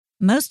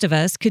Most of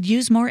us could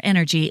use more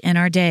energy in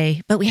our day,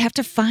 but we have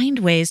to find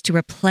ways to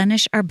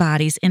replenish our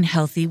bodies in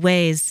healthy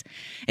ways.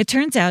 It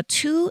turns out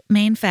two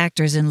main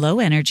factors in low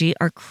energy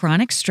are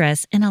chronic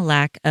stress and a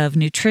lack of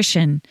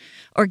nutrition.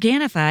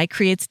 Organifi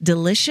creates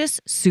delicious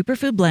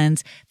superfood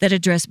blends that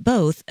address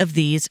both of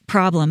these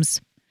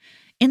problems.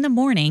 In the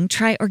morning,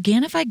 try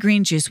Organifi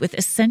green juice with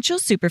essential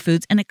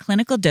superfoods and a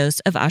clinical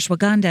dose of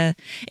ashwagandha.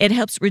 It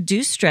helps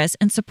reduce stress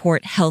and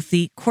support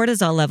healthy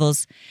cortisol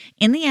levels.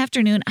 In the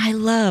afternoon, I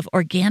love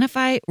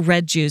Organifi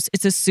red juice.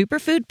 It's a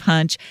superfood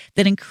punch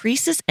that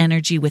increases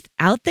energy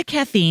without the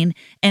caffeine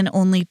and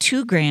only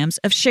 2 grams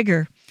of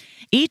sugar.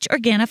 Each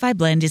Organifi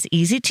blend is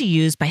easy to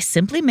use by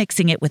simply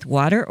mixing it with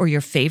water or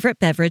your favorite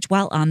beverage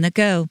while on the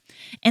go.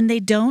 And they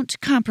don't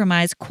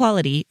compromise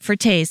quality for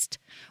taste.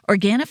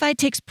 Organifi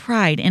takes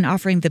pride in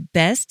offering the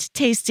best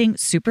tasting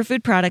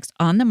superfood products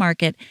on the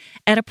market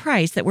at a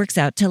price that works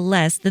out to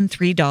less than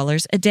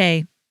 $3 a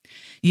day.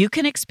 You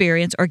can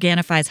experience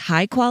Organifi's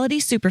high-quality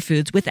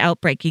superfoods without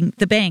breaking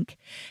the bank.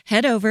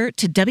 Head over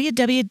to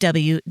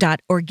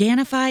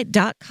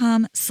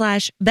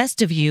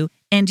www.organifi.com/bestofyou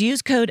and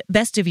use code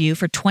bestofyou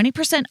for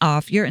 20%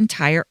 off your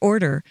entire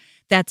order.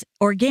 That's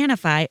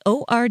Organifi,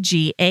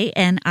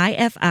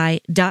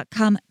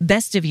 ORGANIFI.com,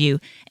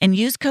 bestofyou, and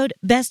use code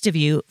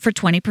bestofyou for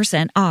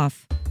 20%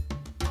 off.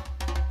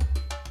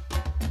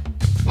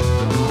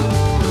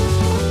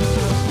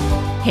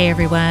 Hey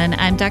everyone,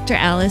 I'm Dr.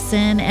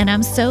 Allison, and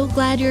I'm so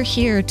glad you're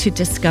here to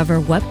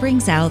discover what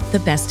brings out the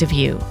best of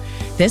you.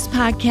 This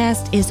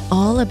podcast is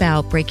all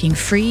about breaking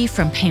free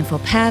from painful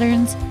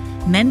patterns,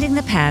 mending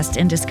the past,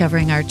 and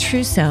discovering our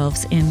true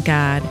selves in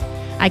God.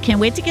 I can't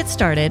wait to get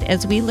started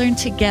as we learn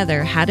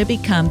together how to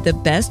become the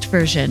best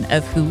version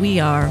of who we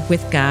are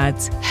with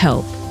God's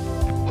help.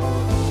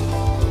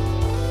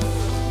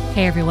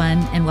 Hey everyone,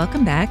 and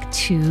welcome back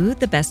to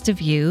the Best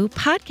of You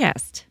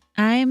podcast.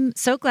 I'm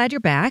so glad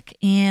you're back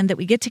and that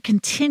we get to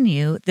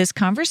continue this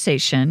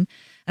conversation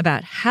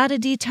about how to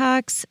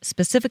detox,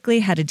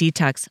 specifically how to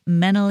detox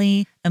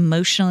mentally,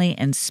 emotionally,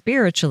 and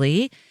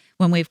spiritually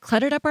when we've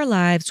cluttered up our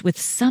lives with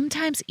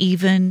sometimes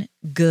even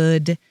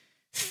good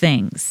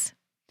things.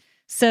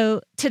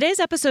 So today's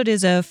episode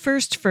is a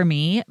first for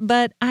me,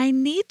 but I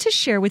need to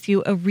share with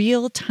you a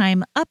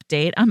real-time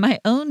update on my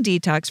own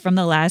detox from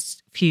the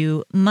last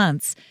few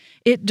months.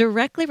 It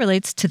directly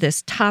relates to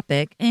this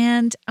topic,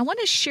 and I want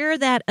to share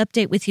that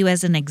update with you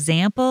as an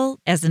example,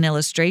 as an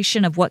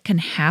illustration of what can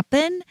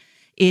happen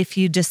if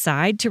you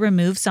decide to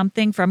remove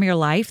something from your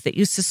life that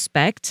you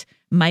suspect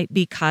might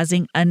be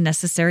causing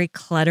unnecessary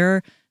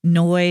clutter,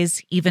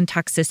 noise, even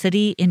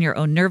toxicity in your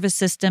own nervous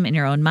system, in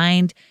your own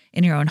mind,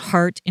 in your own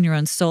heart, in your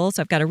own soul.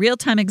 So I've got a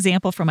real-time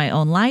example from my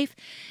own life.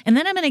 And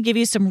then I'm going to give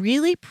you some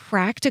really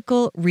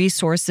practical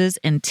resources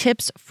and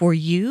tips for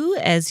you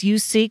as you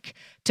seek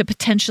to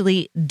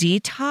potentially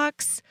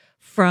detox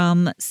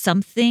from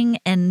something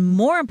and,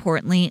 more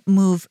importantly,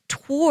 move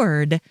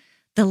toward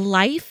the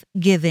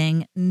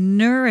life-giving,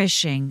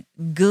 nourishing,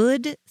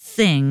 good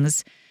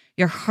things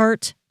your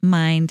heart,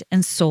 mind,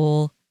 and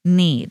soul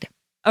need.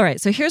 All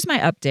right, so here's my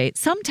update.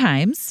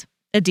 Sometimes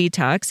a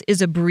detox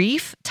is a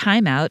brief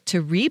timeout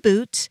to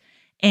reboot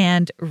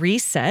and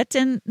reset,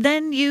 and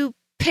then you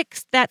pick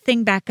that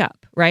thing back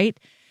up, right?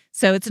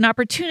 So it's an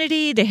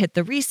opportunity to hit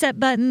the reset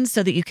button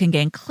so that you can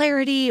gain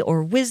clarity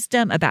or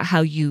wisdom about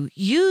how you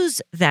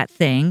use that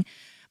thing.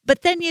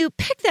 But then you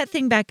pick that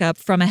thing back up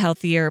from a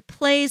healthier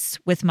place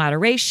with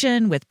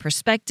moderation, with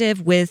perspective,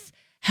 with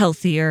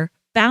healthier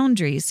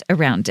boundaries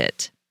around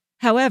it.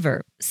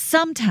 However,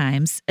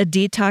 sometimes a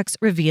detox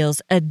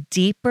reveals a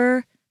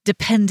deeper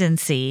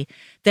dependency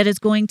that is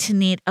going to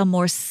need a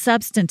more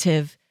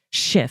substantive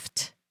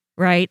shift,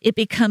 right? It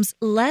becomes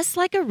less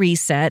like a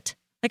reset,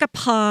 like a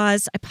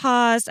pause. I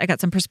paused, I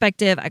got some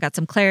perspective, I got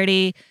some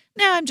clarity.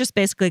 Now I'm just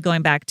basically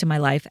going back to my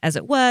life as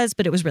it was,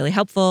 but it was really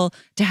helpful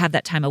to have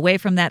that time away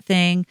from that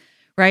thing,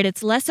 right?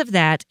 It's less of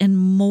that and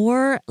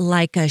more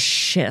like a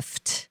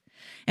shift.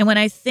 And when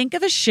I think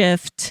of a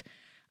shift,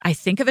 I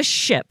think of a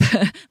ship,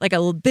 like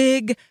a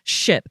big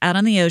ship out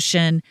on the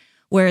ocean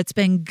where it's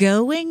been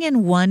going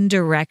in one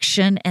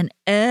direction and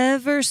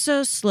ever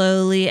so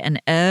slowly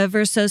and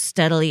ever so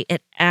steadily,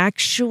 it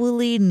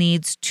actually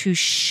needs to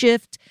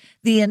shift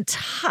the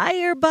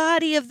entire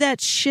body of that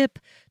ship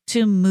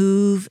to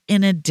move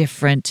in a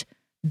different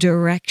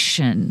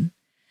direction.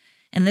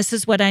 And this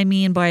is what I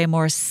mean by a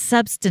more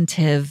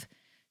substantive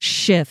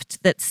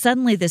shift, that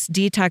suddenly this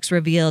detox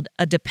revealed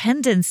a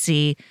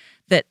dependency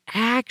that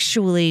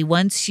actually,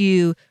 once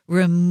you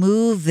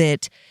remove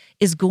it,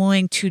 is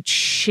going to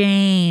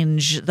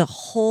change the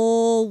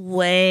whole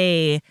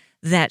way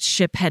that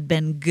ship had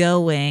been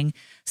going,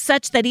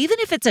 such that even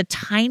if it's a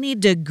tiny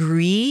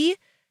degree,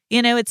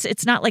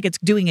 it's not like it's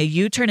doing a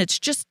U-turn, it's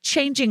just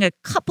changing a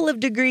couple of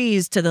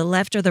degrees to the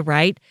left or the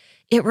right.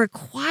 It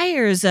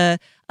requires a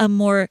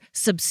more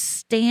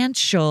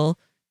substantial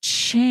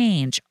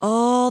change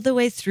all the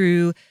way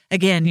through,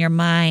 again, your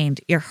mind,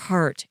 your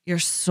heart, your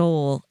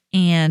soul,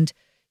 and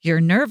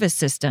your nervous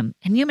system.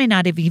 And you may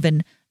not have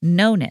even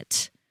known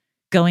it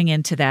going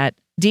into that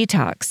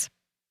detox.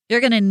 You're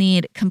going to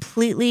need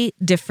completely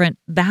different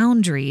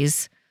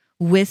boundaries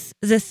with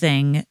the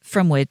thing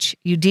from which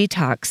you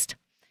detoxed.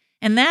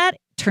 And that,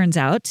 turns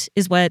out,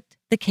 is what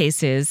the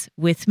case is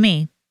with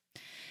me.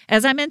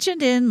 As I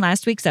mentioned in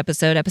last week's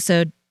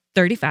episode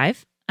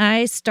 35,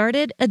 I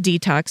started a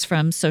detox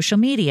from social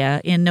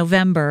media in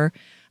November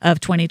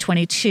of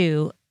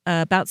 2022,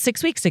 about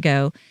 6 weeks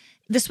ago.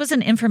 This was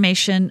an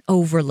information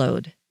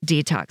overload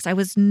detox. I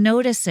was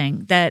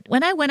noticing that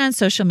when I went on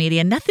social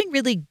media, nothing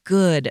really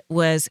good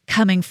was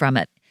coming from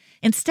it.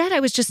 Instead,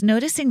 I was just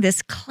noticing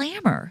this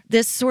clamor,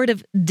 this sort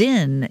of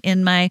din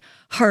in my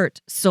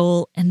heart,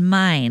 soul, and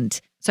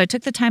mind. So I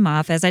took the time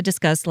off, as I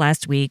discussed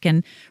last week,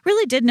 and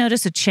really did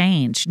notice a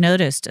change,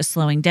 noticed a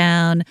slowing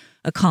down,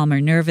 a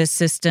calmer nervous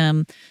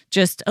system,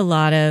 just a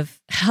lot of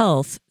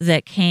health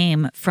that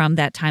came from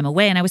that time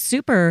away. And I was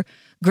super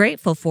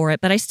grateful for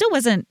it, but I still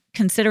wasn't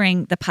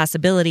considering the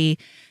possibility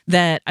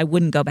that I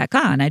wouldn't go back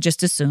on. I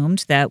just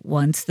assumed that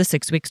once the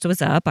 6 weeks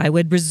was up, I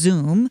would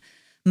resume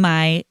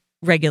my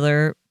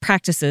regular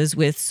practices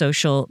with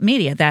social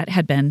media. That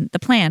had been the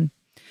plan.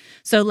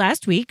 So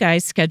last week, I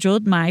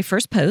scheduled my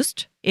first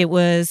post. It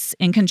was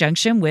in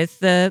conjunction with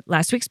the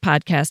last week's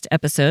podcast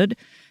episode.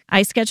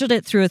 I scheduled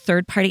it through a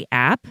third-party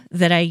app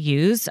that I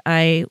use.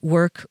 I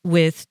work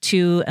with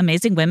two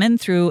amazing women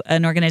through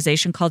an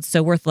organization called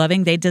So Worth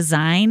Loving. They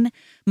design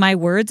my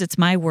words. It's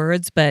my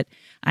words, but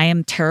I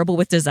am terrible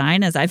with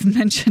design, as I've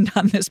mentioned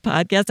on this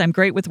podcast. I'm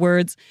great with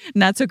words,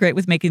 not so great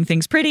with making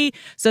things pretty.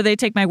 So they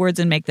take my words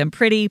and make them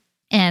pretty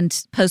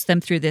and post them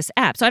through this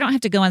app. So I don't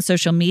have to go on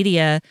social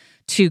media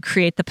to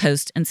create the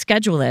post and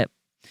schedule it.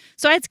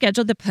 So I had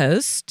scheduled the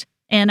post,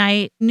 and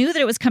I knew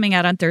that it was coming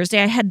out on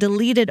Thursday. I had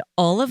deleted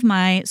all of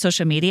my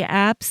social media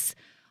apps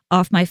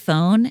off my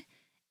phone.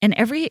 And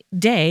every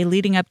day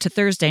leading up to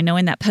Thursday,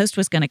 knowing that post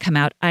was going to come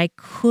out, I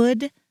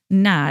could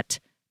not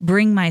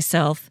bring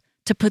myself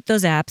to put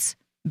those apps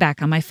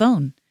back on my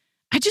phone.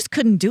 I just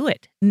couldn't do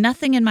it.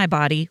 Nothing in my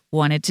body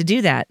wanted to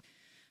do that.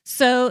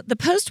 So the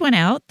post went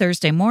out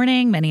Thursday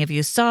morning. Many of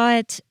you saw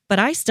it, but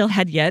I still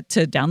had yet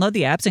to download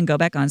the apps and go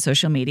back on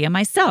social media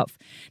myself.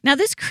 Now,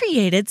 this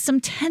created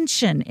some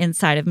tension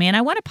inside of me, and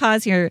I want to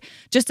pause here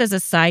just as a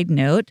side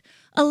note.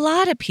 A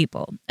lot of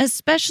people,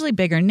 especially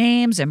bigger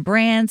names and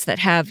brands that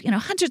have,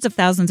 hundreds of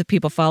thousands of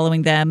people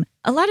following them,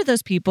 a lot of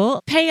those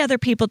people pay other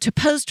people to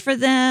post for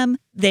them.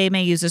 They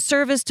may use a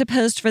service to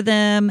post for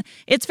them.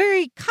 It's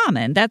very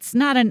common. That's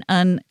not an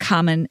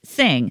uncommon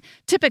thing.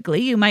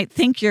 Typically, you might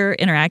think you're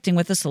interacting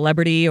with a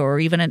celebrity or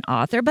even an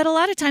author, but a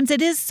lot of times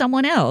it is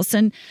someone else.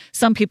 And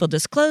some people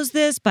disclose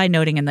this by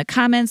noting in the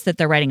comments that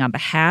they're writing on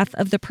behalf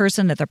of the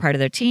person, that they're part of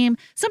their team.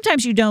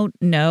 Sometimes you don't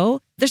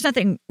know. There's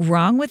nothing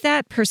wrong with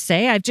that per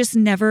se. I've just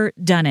never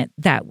done it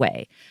that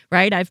way,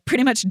 right? I've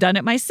pretty much done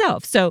it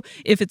myself. So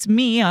if it's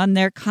me on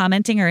there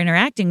commenting or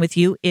interacting with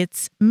you,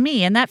 it's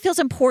me. And that feels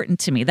important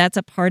to me. That's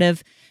a part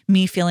of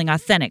me feeling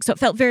authentic. So it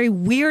felt very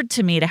weird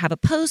to me to have a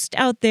post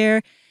out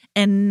there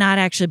and not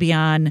actually be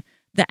on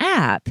the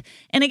app.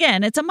 And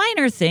again, it's a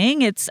minor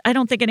thing. I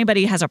don't think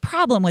anybody has a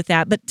problem with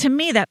that. But to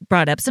me, that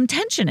brought up some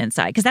tension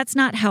inside because that's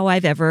not how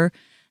I've ever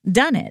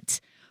done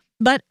it.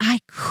 But I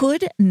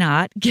could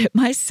not get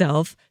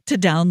myself to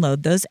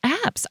download those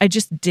apps. I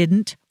just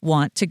didn't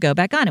want to go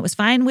back on. It was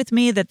fine with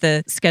me that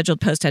the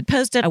scheduled post had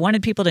posted. I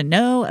wanted people to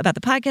know about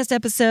the podcast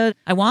episode.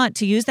 I want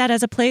to use that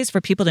as a place for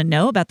people to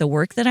know about the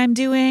work that I'm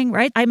doing,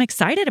 right? I'm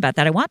excited about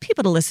that. I want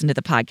people to listen to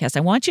the podcast.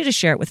 I want you to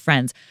share it with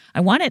friends. I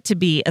want it to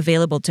be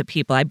available to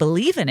people. I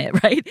believe in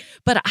it, right?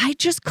 But I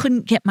just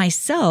couldn't get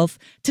myself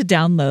to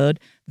download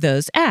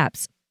those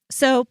apps.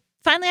 So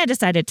finally, I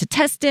decided to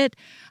test it.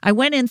 I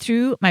went in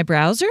through my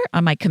browser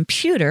on my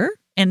computer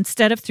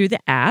instead of through the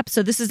app.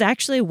 So this is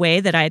actually a way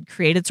that I had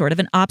created sort of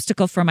an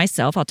obstacle for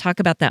myself. I'll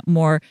talk about that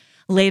more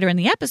later in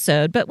the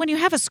episode. But when you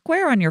have a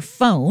square on your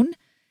phone,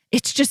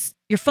 it's just,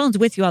 your phone's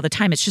with you all the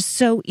time. It's just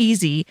so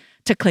easy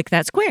to click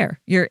that square.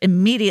 You're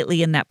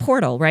immediately in that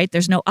portal, right?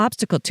 There's no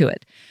obstacle to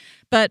it.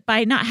 But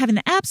by not having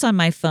the apps on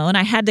my phone,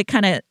 I had to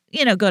kind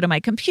of, go to my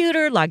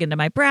computer, log into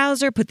my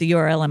browser, put the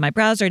URL in my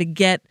browser to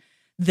get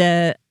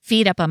the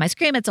feed up on my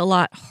screen. It's a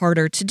lot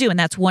harder to do. And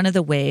that's one of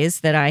the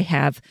ways that I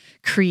have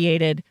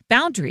created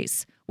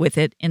boundaries with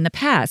it in the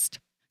past.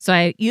 So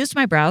I used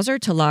my browser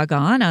to log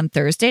on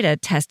Thursday to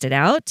test it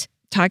out,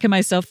 talking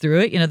myself through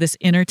it, this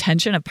inner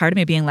tension of part of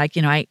me being like,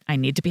 I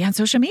need to be on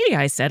social media.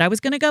 I said I was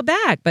going to go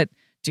back, but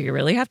do you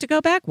really have to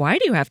go back? Why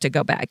do you have to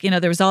go back?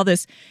 There was all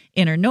this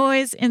inner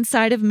noise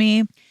inside of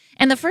me.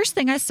 And the first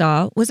thing I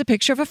saw was a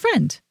picture of a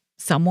friend,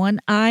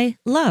 someone I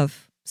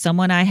love,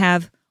 someone I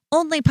have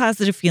only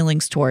positive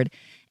feelings toward.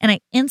 And I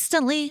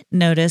instantly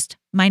noticed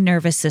my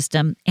nervous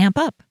system amp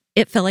up.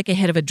 It felt like a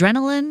hit of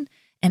adrenaline,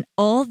 and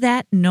all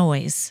that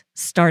noise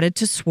started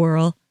to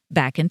swirl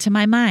back into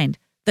my mind.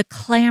 The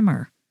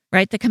clamor,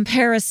 right? The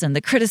comparison, the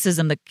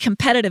criticism, the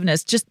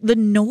competitiveness, just the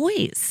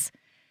noise.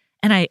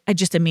 And I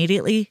just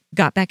immediately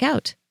got back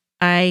out.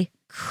 I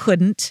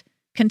couldn't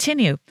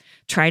continue.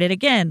 Tried it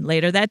again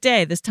later that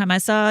day. This time I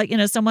saw,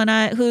 someone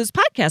whose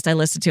podcast I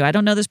listened to. I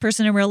don't know this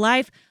person in real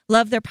life.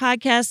 Love their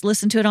podcast.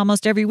 Listen to it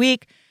almost every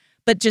week.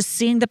 But just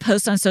seeing the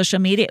posts on social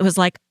media, it was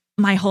like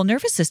my whole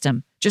nervous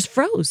system just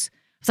froze.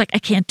 It's like, I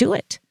can't do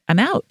it. I'm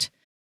out.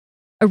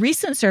 A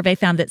recent survey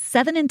found that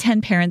 7 in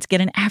 10 parents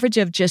get an average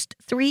of just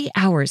 3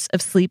 hours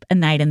of sleep a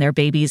night in their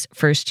baby's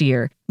first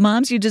year.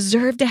 Moms, you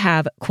deserve to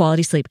have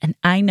quality sleep, and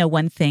I know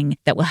one thing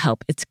that will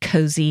help. It's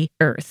Cozy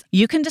Earth.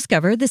 You can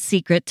discover the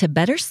secret to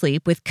better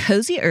sleep with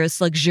Cozy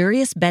Earth's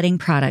luxurious bedding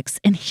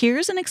products. And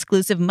here's an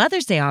exclusive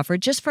Mother's Day offer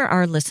just for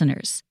our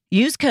listeners.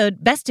 Use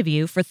code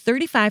BESTOFYOU for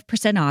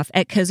 35% off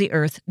at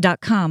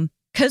CozyEarth.com.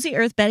 Cozy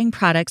Earth bedding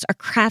products are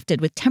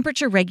crafted with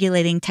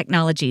temperature-regulating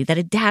technology that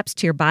adapts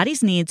to your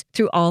body's needs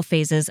through all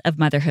phases of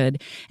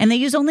motherhood. And they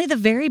use only the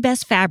very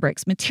best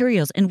fabrics,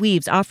 materials, and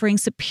weaves, offering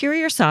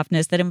superior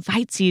softness that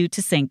invites you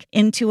to sink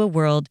into a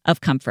world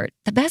of comfort.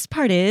 The best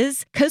part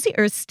is, Cozy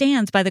Earth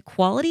stands by the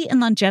quality and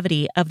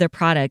longevity of their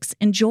products.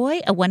 Enjoy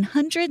a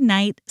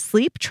 100-night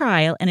sleep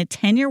trial and a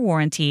 10-year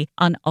warranty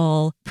on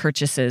all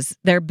purchases.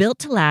 They're built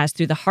to last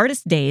through the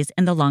hardest days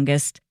and the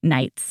longest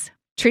nights.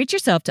 Treat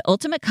yourself to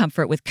ultimate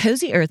comfort with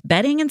Cozy Earth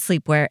bedding and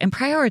sleepwear, and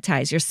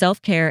prioritize your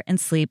self-care and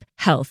sleep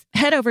health.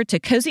 Head over to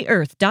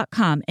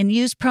CozyEarth.com and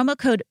use promo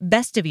code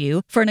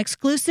BESTOFYOU for an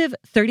exclusive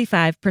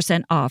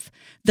 35% off.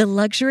 The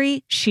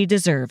luxury she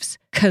deserves.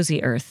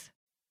 Cozy Earth.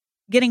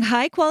 Getting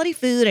high-quality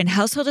food and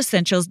household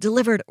essentials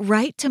delivered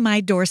right to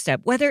my doorstep,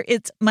 whether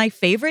it's my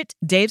favorite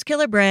Dave's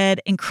Killer Bread,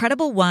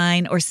 incredible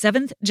wine, or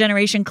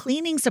 7th-generation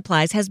cleaning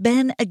supplies, has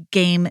been a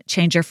game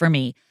changer for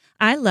me.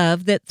 I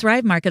love that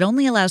Thrive Market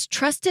only allows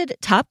trusted,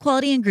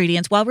 top-quality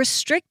ingredients while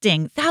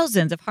restricting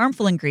thousands of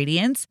harmful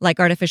ingredients like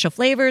artificial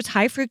flavors,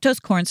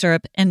 high-fructose corn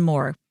syrup, and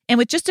more. And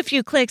with just a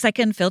few clicks, I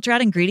can filter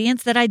out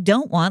ingredients that I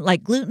don't want,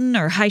 like gluten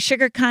or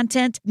high-sugar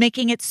content,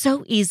 making it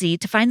so easy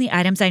to find the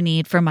items I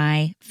need for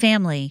my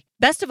family.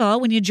 Best of all,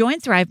 when you join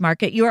Thrive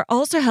Market, you are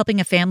also helping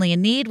a family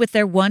in need with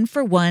their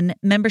 1-for-1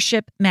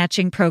 membership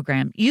matching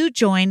program. You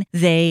join,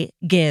 they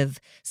give.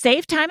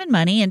 Save time and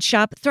money and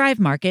shop Thrive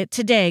Market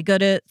today. Go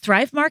to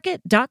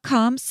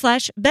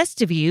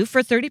thrivemarket.com/bestofyou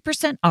for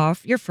 30%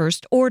 off your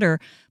first order,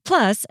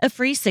 plus a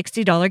free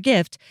 $60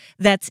 gift.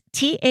 That's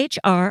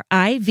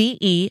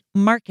THRIVE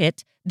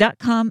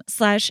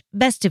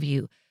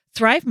market.com/bestofyou.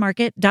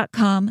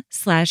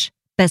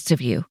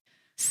 thrivemarket.com/bestofyou.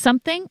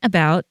 Something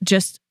about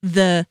just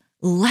the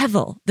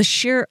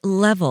sheer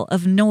level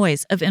of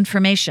noise, of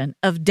information,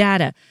 of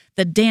data,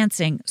 the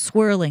dancing,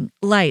 swirling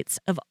lights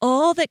of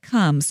all that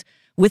comes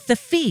with the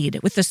feed,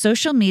 with the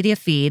social media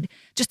feed,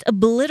 just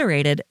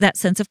obliterated that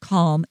sense of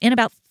calm in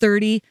about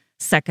 30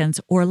 seconds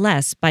or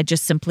less by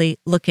just simply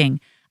looking.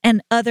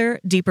 And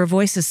other deeper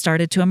voices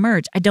started to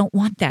emerge. I don't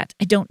want that.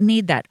 I don't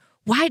need that.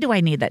 Why do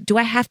I need that? Do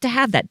I have to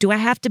have that? Do I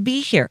have to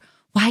be here?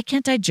 Why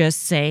can't I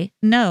just say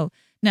no?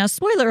 Now,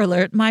 spoiler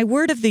alert, my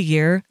word of the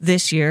year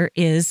this year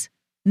is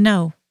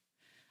no.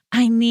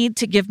 I need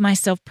to give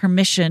myself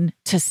permission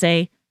to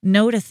say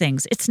no to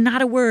things. It's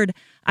not a word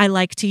I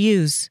like to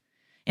use.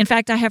 In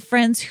fact, I have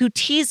friends who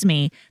tease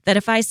me that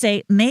if I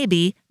say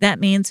maybe, that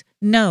means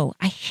no.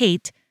 I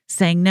hate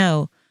saying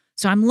no.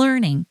 So I'm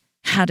learning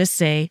how to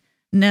say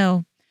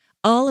no.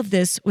 All of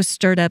this was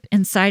stirred up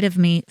inside of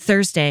me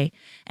Thursday.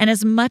 And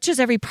as much as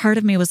every part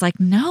of me was like,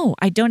 no,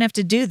 I don't have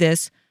to do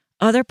this,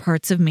 other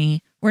parts of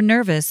me were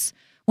nervous.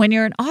 When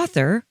you're an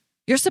author,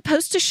 you're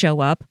supposed to show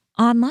up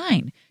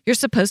online. You're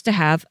supposed to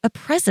have a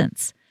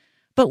presence.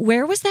 But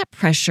where was that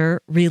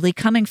pressure really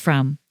coming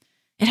from?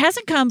 It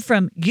hasn't come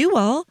from you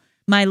all,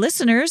 my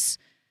listeners.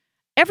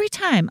 Every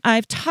time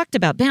I've talked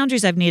about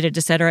boundaries I've needed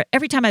to set, or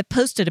every time I've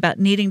posted about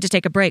needing to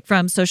take a break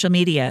from social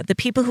media, the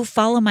people who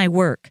follow my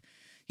work,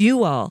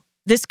 you all,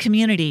 this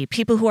community,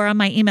 people who are on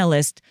my email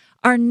list,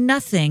 are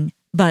nothing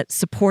but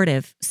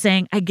supportive,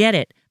 saying, I get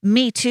it.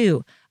 Me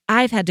too.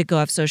 I've had to go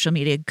off social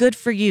media. Good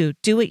for you.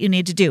 Do what you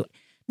need to do.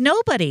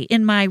 Nobody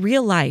in my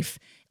real life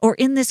or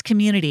in this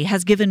community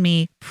has given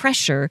me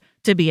pressure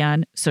to be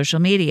on social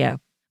media.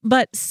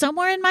 But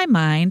somewhere in my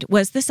mind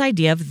was this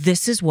idea of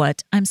this is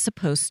what I'm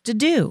supposed to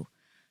do.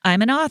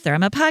 I'm an author.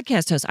 I'm a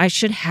podcast host. I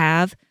should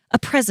have a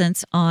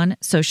presence on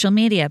social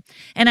media.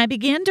 And I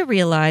began to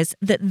realize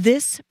that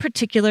this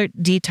particular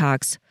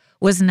detox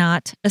was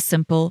not a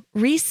simple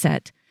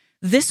reset.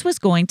 This was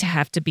going to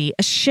have to be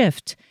a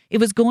shift. It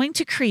was going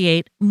to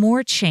create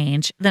more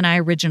change than I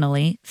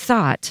originally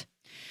thought.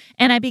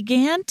 And I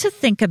began to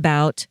think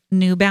about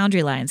new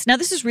boundary lines. Now,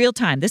 this is real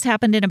time. This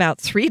happened in about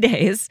 3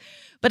 days,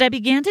 but I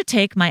began to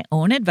take my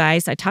own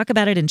advice. I talk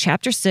about it in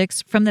Chapter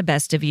 6 from The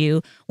Best of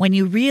You. When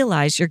you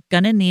realize you're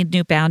going to need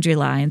new boundary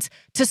lines,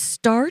 to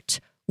start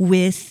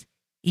with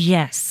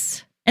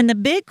yes. And the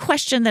big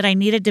question that I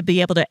needed to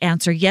be able to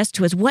answer yes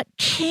to is, what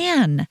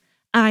can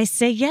I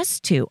say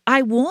yes to?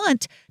 I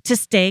want to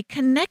stay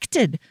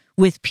connected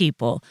with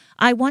people.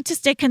 I want to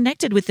stay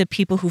connected with the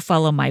people who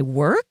follow my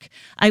work.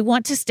 I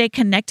want to stay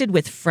connected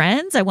with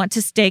friends. I want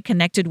to stay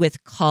connected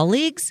with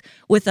colleagues,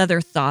 with other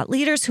thought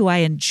leaders who I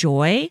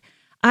enjoy.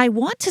 I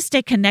want to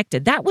stay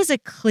connected. That was a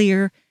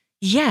clear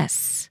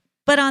yes.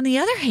 But on the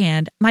other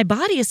hand, my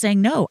body is saying,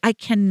 no, I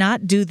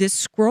cannot do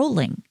this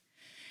scrolling.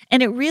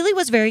 And it really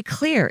was very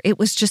clear. It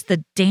was just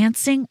the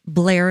dancing,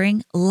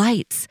 blaring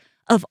lights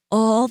of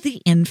all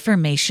the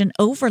information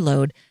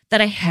overload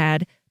that I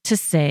had to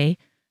say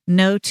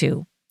no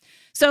to.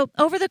 So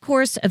over the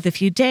course of the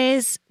few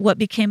days, what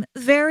became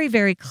very,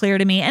 very clear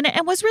to me, and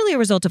was really a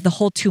result of the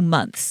whole 2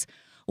 months,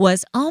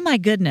 was, oh my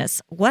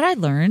goodness, what I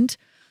learned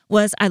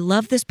was I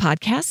love this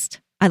podcast.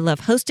 I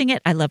love hosting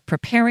it. I love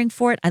preparing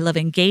for it. I love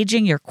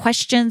engaging your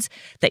questions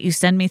that you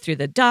send me through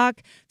the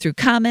doc, through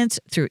comments,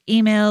 through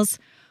emails.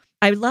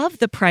 I love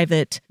the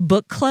private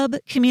book club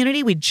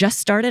community we just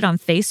started on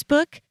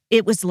Facebook.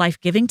 It was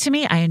life-giving to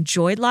me. I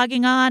enjoyed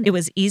logging on. It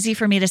was easy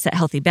for me to set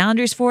healthy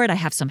boundaries for it. I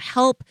have some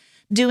help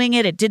doing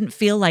it. It didn't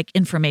feel like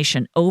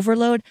information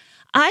overload.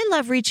 I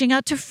love reaching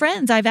out to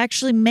friends I've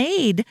actually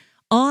made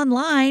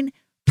online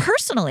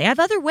personally. I have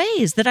other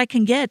ways that I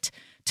can get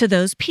to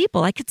those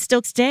people. I could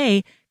still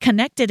stay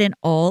connected in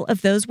all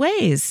of those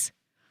ways.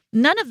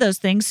 None of those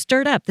things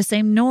stirred up the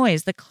same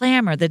noise, the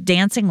clamor, the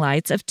dancing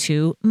lights of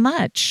too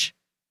much.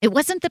 It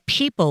wasn't the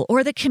people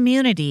or the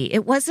community.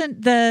 It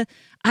wasn't the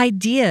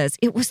ideas.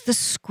 It was the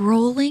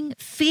scrolling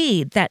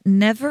feed, that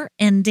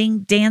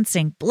never-ending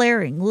dancing,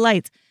 blaring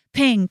lights,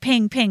 ping,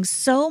 ping, ping,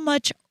 so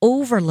much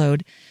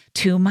overload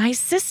to my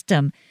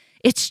system.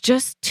 It's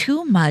just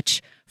too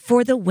much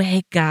for the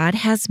way God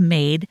has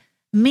made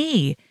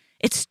me.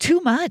 It's too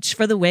much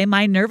for the way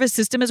my nervous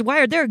system is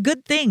wired. There are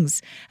good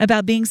things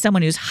about being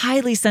someone who's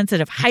highly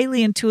sensitive,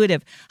 highly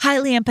intuitive,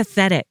 highly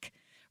empathetic,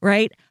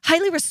 right?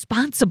 Highly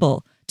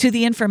responsible to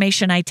the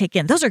information I take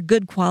in. Those are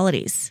good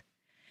qualities.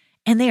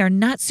 And they are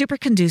not super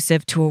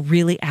conducive to a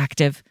really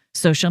active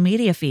social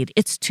media feed.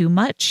 It's too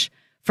much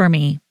for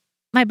me.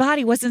 My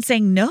body wasn't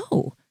saying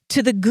no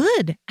to the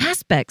good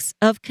aspects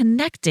of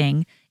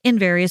connecting in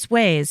various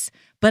ways,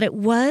 but it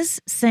was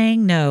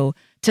saying no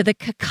to the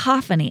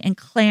cacophony and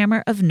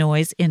clamor of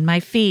noise in my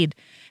feed,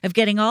 of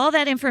getting all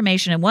that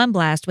information in one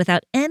blast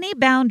without any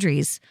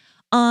boundaries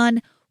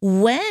on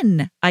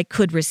when I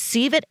could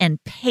receive it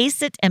and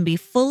pace it and be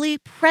fully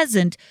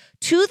present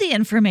to the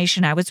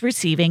information I was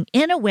receiving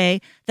in a way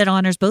that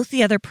honors both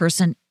the other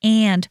person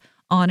and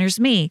honors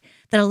me,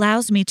 that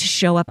allows me to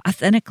show up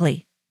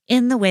authentically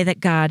in the way that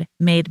God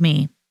made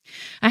me.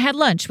 I had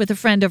lunch with a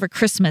friend over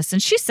Christmas,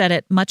 and she said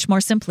it much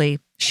more simply.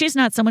 She's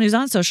not someone who's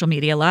on social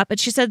media a lot, but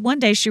she said one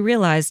day she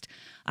realized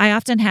I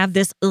often have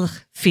this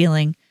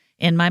feeling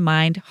in my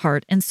mind,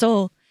 heart, and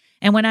soul.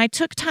 And when I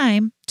took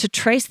time to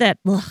trace that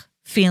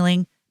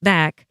feeling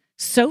back,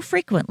 so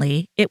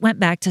frequently it went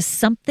back to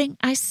something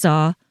I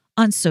saw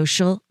on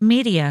social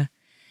media,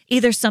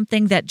 either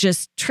something that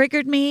just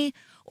triggered me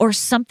or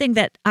something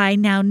that I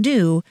now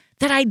knew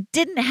that I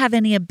didn't have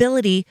any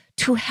ability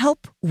to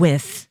help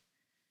with.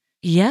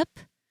 Yep,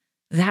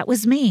 that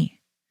was me.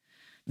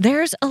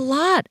 There's a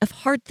lot of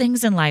hard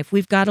things in life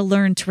we've got to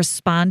learn to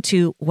respond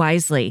to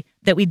wisely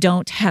that we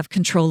don't have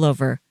control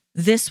over.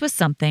 This was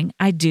something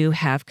I do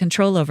have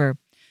control over.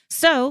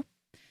 So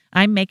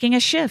I'm making a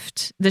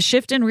shift. The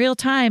shift in real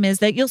time is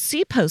that you'll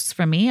see posts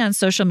from me on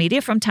social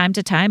media from time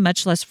to time,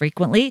 much less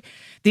frequently.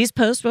 These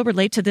posts will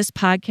relate to this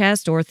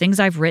podcast or things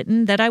I've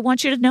written that I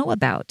want you to know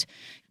about.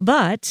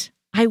 But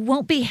I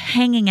won't be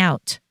hanging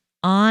out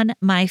on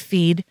my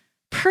feed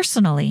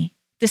personally.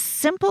 This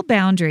simple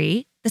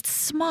boundary that's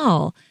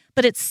small,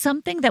 but it's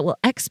something that will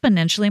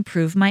exponentially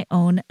improve my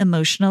own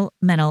emotional,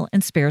 mental,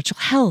 and spiritual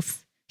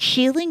health.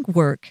 Healing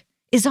work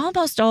is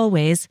almost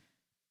always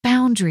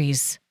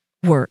boundaries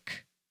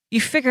work. You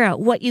figure out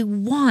what you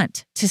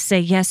want to say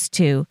yes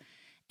to,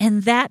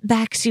 and that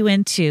backs you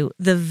into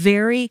the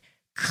very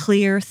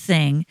clear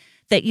thing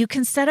that you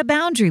can set a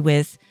boundary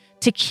with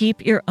to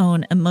keep your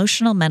own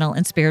emotional, mental,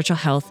 and spiritual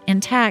health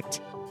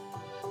intact.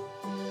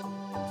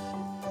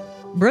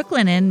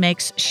 Brooklinen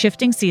makes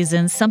shifting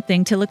seasons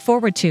something to look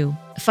forward to.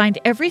 Find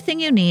everything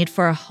you need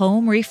for a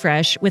home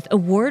refresh with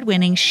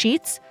award-winning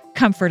sheets,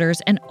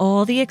 comforters, and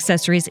all the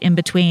accessories in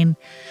between.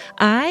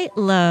 I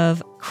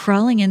love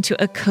crawling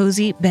into a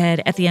cozy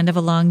bed at the end of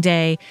a long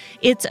day.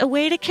 It's a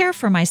way to care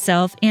for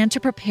myself and to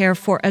prepare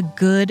for a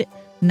good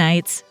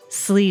night's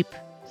sleep.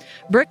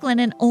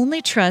 Brooklinen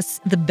only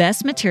trusts the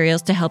best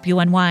materials to help you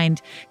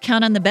unwind.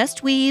 Count on the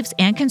best weaves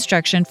and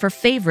construction for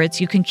favorites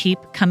you can keep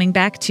coming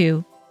back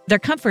to. Their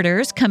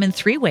comforters come in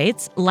 3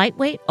 weights,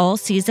 lightweight,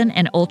 all-season,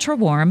 and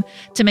ultra-warm,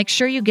 to make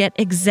sure you get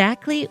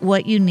exactly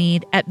what you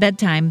need at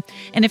bedtime.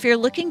 And if you're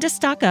looking to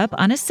stock up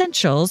on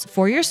essentials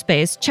for your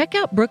space, check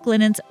out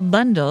Brooklinen's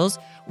bundles,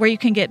 where you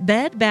can get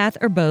bed, bath,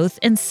 or both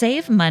and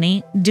save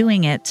money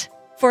doing it.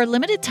 For a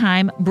limited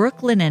time,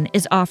 Brooklinen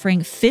is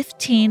offering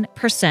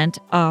 15%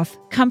 off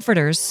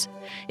comforters.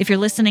 If you're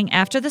listening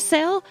after the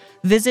sale,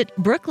 visit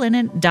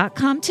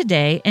brooklinen.com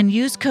today and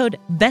use code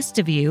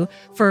BESTOFYOU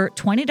for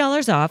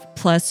 $20 off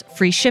plus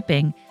free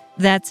shipping.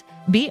 That's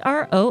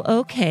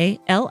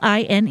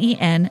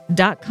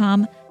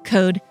BROOKLINEN.com,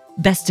 code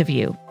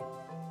BESTOFYOU.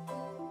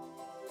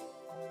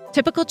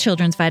 Typical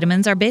children's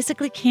vitamins are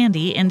basically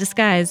candy in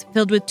disguise,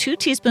 filled with 2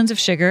 teaspoons of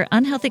sugar,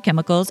 unhealthy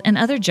chemicals, and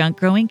other junk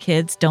growing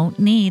kids don't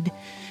need.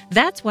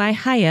 That's why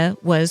Hiya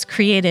was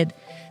created.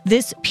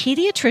 This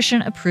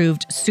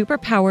pediatrician-approved,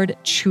 super-powered,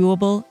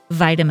 chewable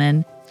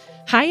vitamin.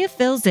 Haya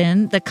fills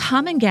in the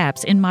common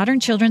gaps in modern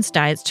children's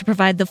diets to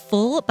provide the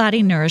full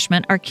body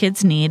nourishment our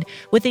kids need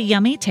with a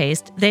yummy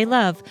taste they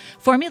love.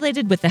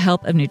 Formulated with the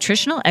help of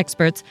nutritional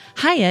experts,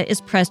 Haya is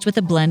pressed with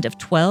a blend of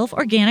 12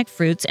 organic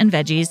fruits and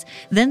veggies,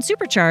 then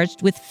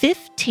supercharged with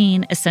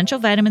 15 essential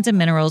vitamins and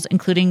minerals,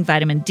 including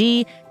vitamin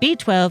D,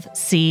 B12,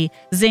 C,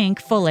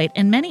 zinc, folate,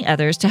 and many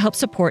others to help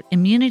support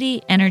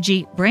immunity,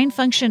 energy, brain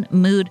function,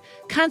 mood,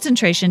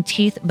 concentration,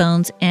 teeth,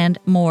 bones, and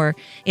more.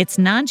 It's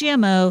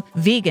non-GMO,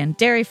 vegan,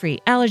 dairy-free,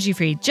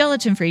 allergy-free,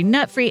 gelatin-free,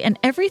 nut-free, and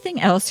everything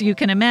else you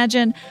can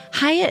imagine.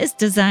 Haya is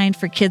designed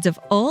for kids of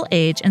all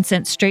age and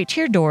sent straight to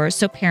your door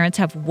so parents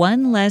have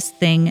one less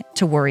thing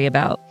to worry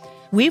about.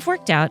 We've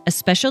worked out a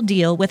special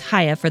deal with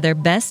Haya for their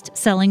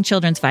best-selling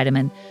children's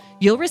vitamin.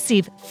 You'll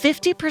receive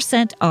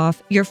 50%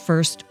 off your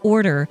first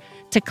order.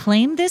 To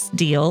claim this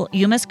deal,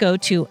 you must go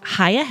to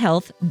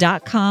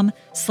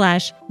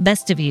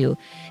hiyahealth.com/bestofyou.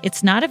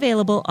 It's not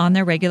available on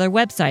their regular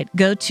website.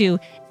 Go to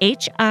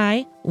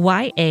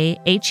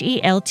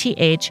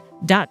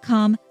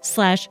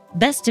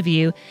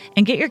hiyahealth.com/bestofyou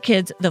and get your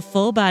kids the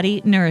full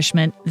body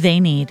nourishment they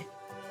need.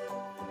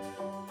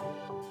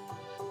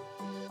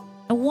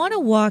 I want to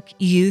walk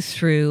you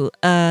through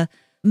a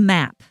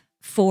map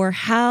for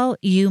how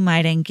you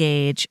might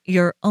engage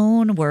your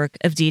own work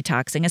of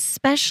detoxing,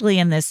 especially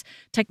in this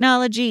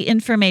technology,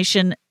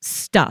 information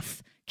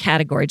stuff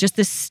category, just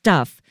this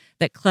stuff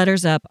that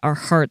clutters up our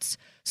hearts,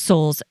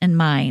 souls, and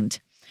mind.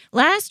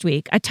 Last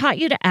week, I taught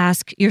you to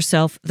ask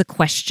yourself the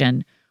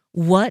question,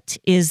 what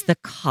is the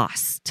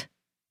cost?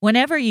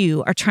 Whenever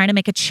you are trying to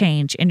make a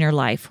change in your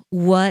life,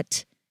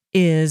 what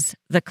is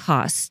the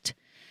cost?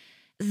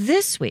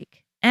 This week,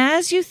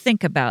 as you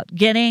think about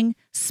getting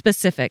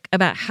specific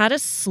about how to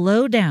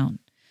slow down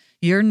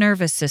your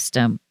nervous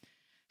system,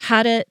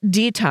 how to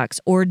detox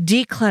or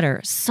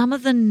declutter some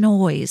of the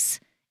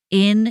noise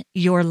in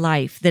your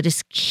life that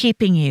is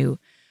keeping you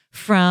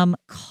from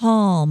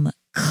calm,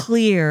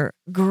 clear,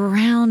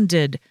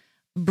 grounded,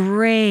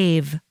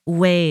 brave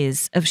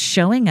ways of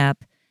showing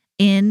up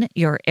in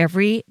your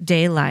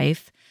everyday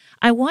life,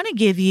 I want to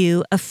give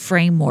you a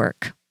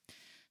framework.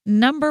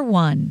 Number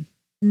one,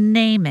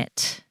 name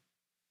it.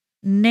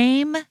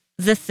 Name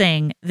the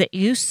thing that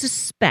you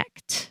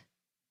suspect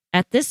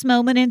at this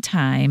moment in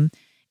time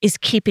is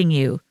keeping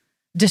you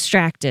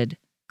distracted,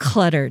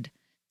 cluttered,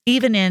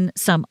 even in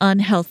some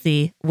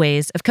unhealthy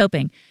ways of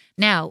coping.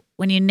 Now,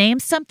 when you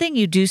name something,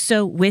 you do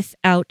so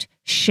without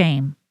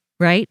shame,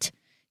 right?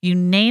 You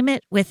name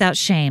it without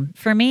shame.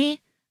 For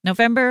me,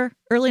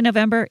 early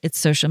November, it's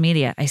social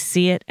media. I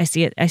see it.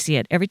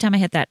 Every time I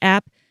hit that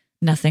app,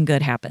 nothing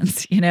good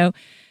happens,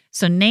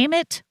 So name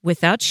it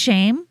without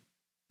shame.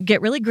 Get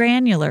really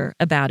granular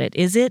about it.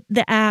 Is it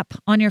the app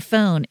on your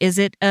phone? Is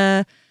it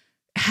a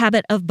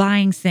habit of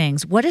buying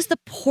things? What is the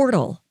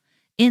portal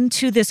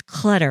into this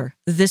clutter,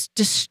 this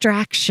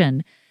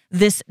distraction,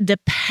 this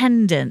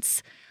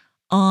dependence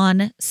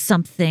on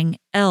something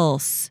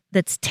else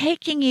that's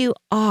taking you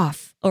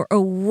off or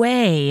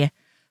away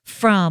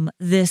from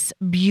this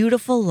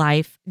beautiful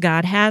life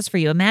God has for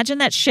you? Imagine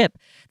that ship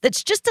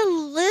that's just a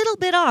little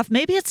bit off.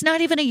 Maybe it's not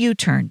even a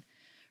U-turn,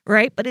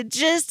 right? But it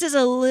just is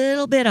a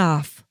little bit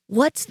off.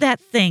 What's that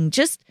thing?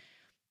 Just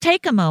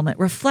take a moment,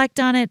 reflect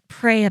on it,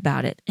 pray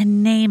about it,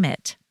 and name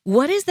it.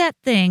 What is that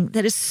thing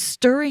that is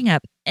stirring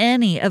up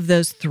any of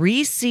those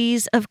 3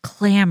 C's of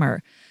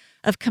clamor,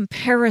 of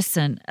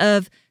comparison,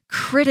 of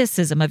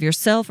criticism of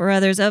yourself or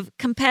others, of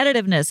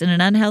competitiveness in an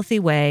unhealthy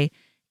way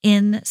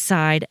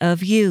inside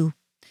of you?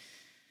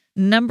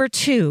 Number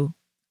 2,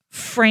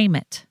 frame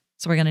it.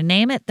 So we're going to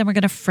name it, then we're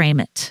going to frame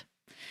it.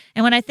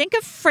 And when I think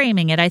of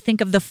framing it, I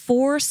think of the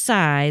 4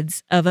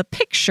 sides of a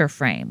picture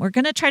frame. We're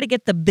going to try to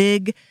get the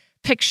big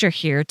picture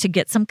here to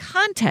get some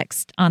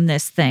context on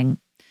this thing.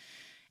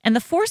 And the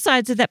 4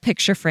 sides of that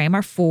picture frame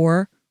are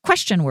 4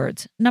 question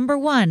words. Number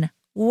 1,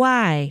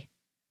 why?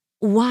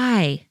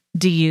 Why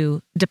do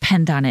you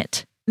depend on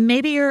it?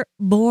 Maybe you're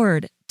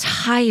bored,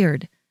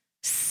 tired,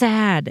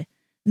 sad,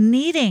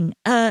 needing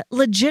a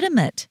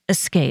legitimate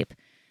escape.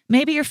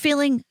 Maybe you're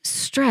feeling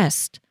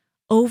stressed,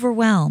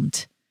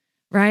 overwhelmed.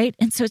 Right?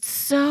 And so it's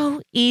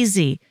so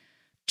easy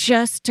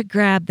just to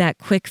grab that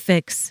quick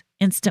fix,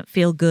 instant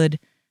feel good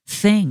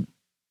thing.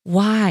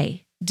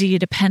 Why do you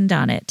depend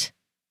on it?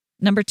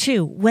 Number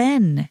 2,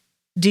 when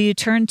do you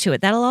turn to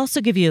it? That'll also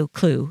give you a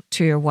clue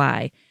to your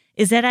why.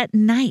 Is that at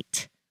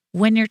night,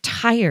 when you're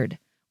tired,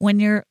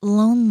 when you're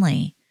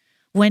lonely,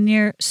 when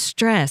you're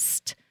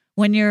stressed,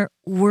 when you're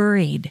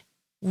worried?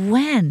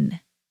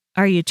 When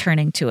are you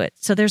turning to it?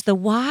 So there's the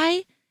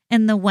why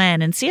and the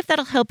when, and see if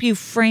that'll help you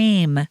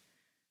frame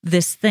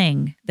this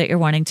thing that you're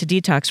wanting to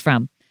detox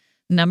from.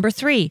 Number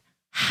 3,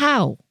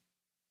 how?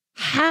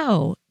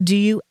 How do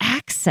you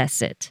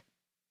access it?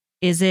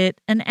 Is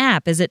it an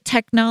app? Is it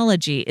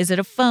technology? Is it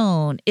a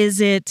phone? Is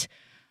it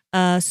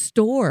a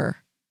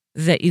store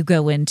that you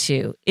go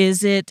into?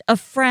 Is it a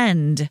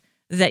friend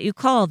that you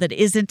call that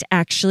isn't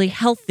actually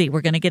healthy? We're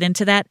going to get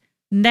into that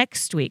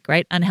next week,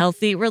 right?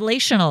 Unhealthy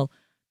relational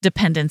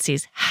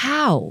dependencies.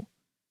 How?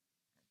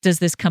 does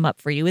this come up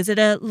for you? Is it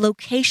a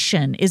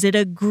location? Is it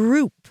a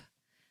group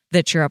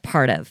that you're a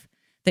part of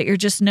that you're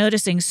just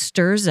noticing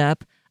stirs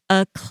up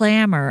a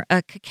clamor,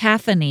 a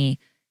cacophony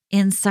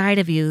inside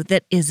of you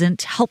that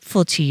isn't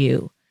helpful to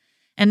you?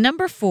 And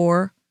number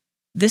 4,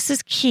 this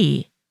is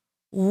key.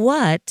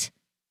 What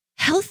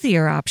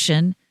healthier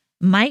option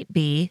might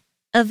be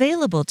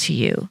available to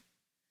you?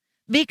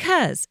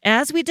 Because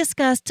as we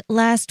discussed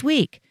last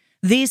week,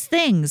 these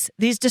things,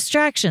 these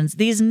distractions,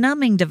 these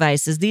numbing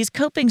devices, these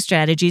coping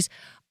strategies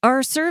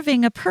are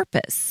serving a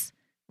purpose,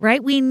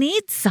 right? We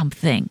need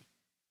something.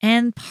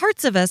 And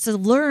parts of us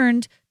have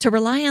learned to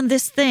rely on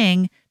this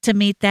thing to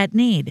meet that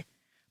need.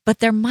 But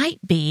there might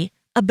be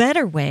a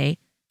better way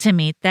to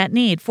meet that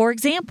need. For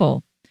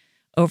example,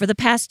 over the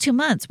past 2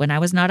 months when I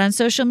was not on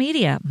social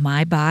media,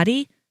 my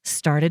body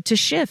started to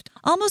shift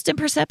almost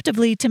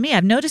imperceptibly to me.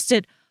 I've noticed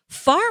it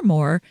far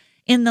more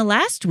in the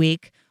last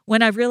week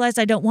when I've realized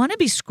I don't want to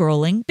be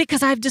scrolling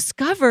because I've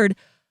discovered,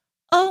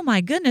 oh my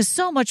goodness,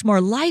 so much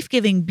more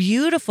life-giving,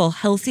 beautiful,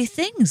 healthy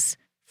things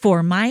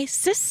for my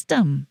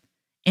system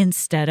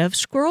instead of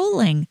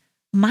scrolling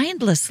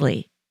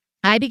mindlessly.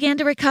 I began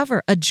to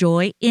recover a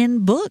joy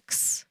in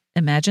books.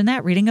 Imagine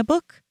that, reading a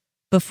book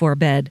before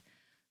bed.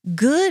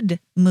 Good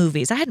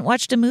movies. I hadn't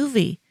watched a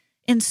movie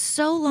in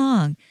so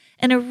long.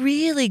 And a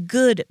really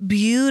good,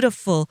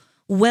 beautiful,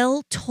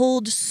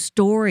 well-told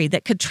story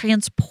that could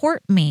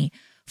transport me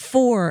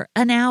for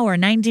an hour,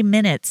 90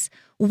 minutes,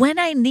 when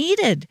I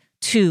needed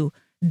to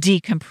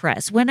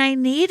decompress, when I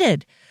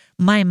needed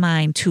my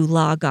mind to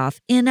log off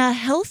in a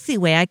healthy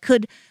way. I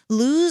could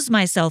lose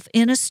myself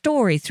in a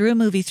story, through a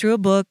movie, through a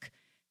book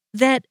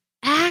that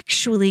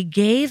actually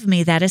gave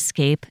me that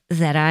escape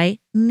that I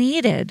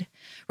needed,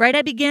 right?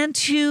 I began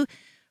to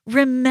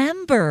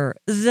remember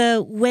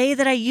the way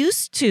that I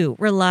used to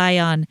rely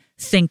on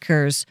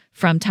thinkers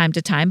from time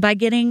to time by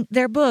getting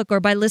their book or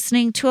by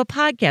listening to a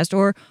podcast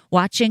or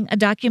watching a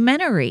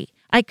documentary.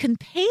 I can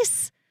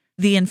pace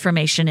the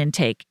information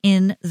intake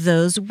in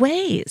those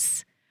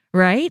ways,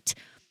 right?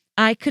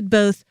 I could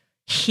both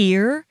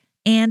hear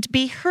and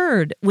be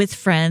heard with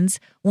friends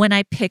when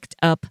I picked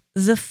up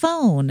the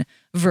phone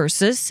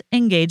versus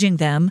engaging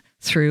them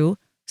through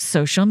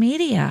social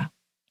media.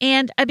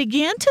 And I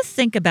began to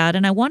think about,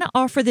 and I want to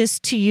offer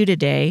this to you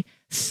today,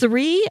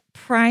 3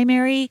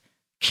 primary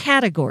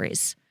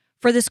categories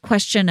for this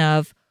question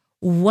of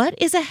what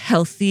is a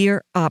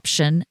healthier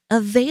option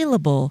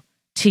available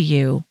to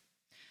you?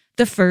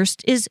 The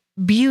first is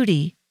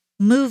beauty,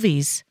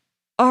 movies,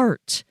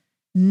 art,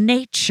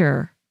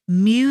 nature,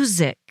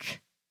 music.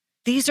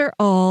 These are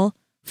all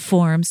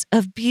forms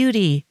of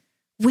beauty.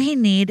 We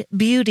need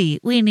beauty.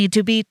 We need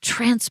to be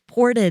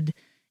transported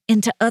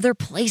into other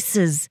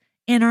places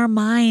in our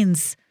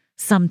minds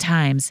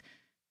sometimes.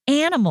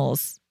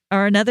 Animals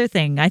are another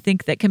thing I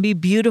think that can be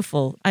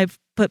beautiful. I've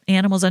put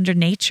animals under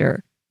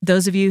nature.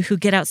 Those of you who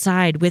get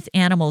outside with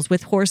animals,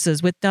 with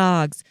horses, with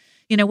dogs,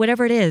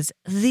 whatever it is,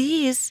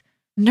 these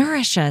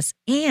nourish us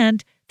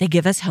and they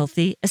give us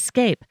healthy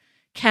escape.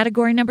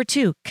 Category number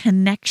 2,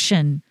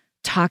 connection,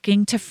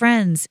 talking to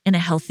friends in a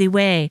healthy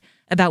way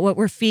about what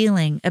we're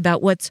feeling,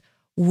 about what's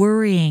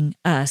worrying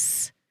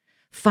us.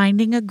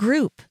 Finding a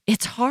group.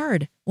 It's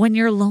hard when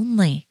you're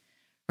lonely,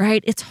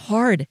 right? It's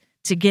hard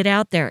to get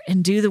out there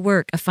and do the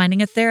work of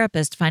finding a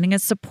therapist, finding a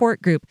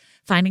support group,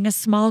 finding a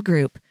small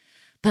group.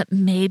 But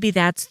maybe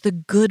that's the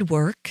good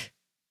work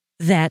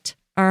that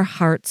our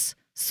hearts,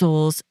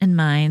 souls, and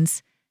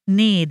minds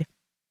need.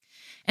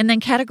 And then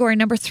category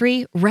number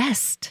 3,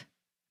 rest.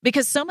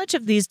 Because so much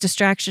of these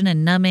distraction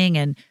and numbing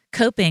and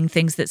coping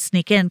things that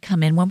sneak in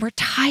come in when we're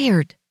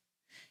tired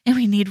and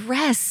we need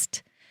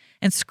rest.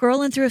 And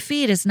scrolling through a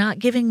feed is not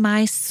giving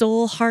my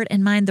soul, heart,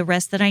 and mind the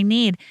rest that I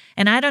need.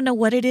 And I don't know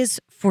what it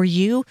is for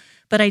you,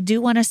 but I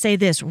do want to say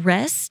this.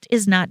 Rest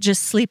is not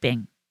just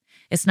sleeping.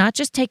 It's not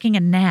just taking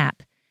a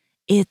nap.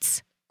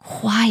 It's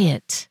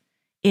quiet.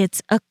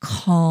 It's a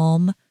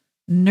calm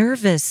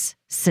nervous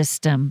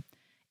system.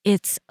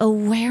 It's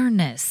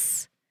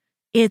awareness.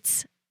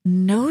 It's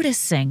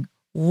noticing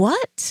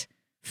what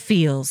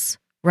feels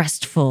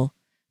restful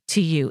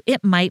to you.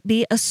 It might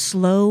be a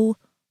slow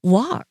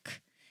walk.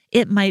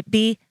 It might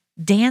be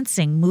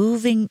dancing,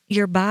 moving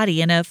your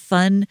body in a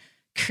fun,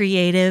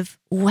 creative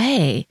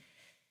way.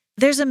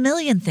 There's a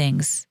million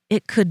things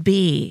it could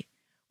be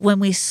when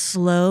we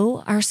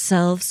slow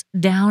ourselves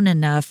down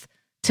enough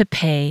to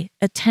pay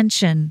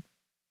attention.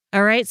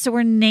 All right, so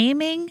we're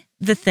naming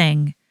the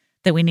thing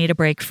that we need a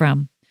break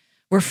from.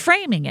 We're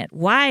framing it,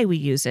 why we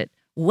use it,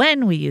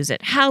 when we use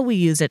it, how we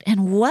use it,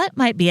 and what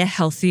might be a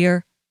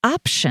healthier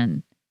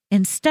option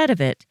instead of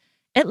it,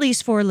 at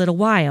least for a little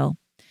while.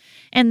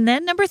 And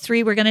then number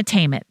 3, we're going to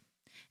tame it.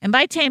 And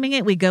by taming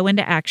it, we go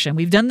into action.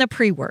 We've done the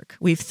pre-work.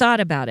 We've thought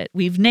about it.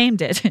 We've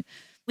named it.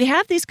 We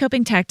have these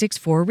coping tactics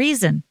for a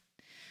reason.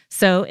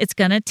 So it's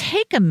going to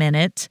take a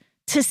minute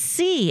to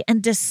see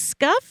and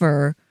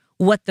discover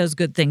what those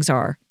good things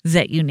are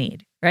that you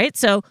need, right?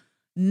 So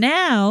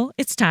now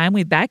it's time,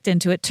 we backed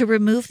into it, to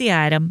remove the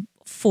item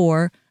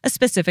for a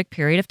specific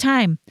period of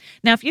time.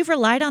 Now, if you've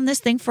relied on this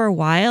thing for a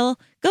while,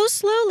 go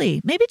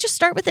slowly. Maybe just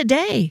start with a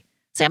day.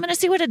 Say, I'm going to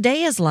see what a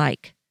day is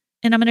like,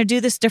 and I'm going to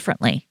do this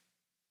differently.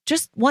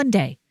 Just one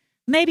day.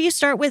 Maybe you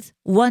start with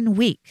 1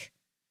 week.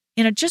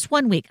 Just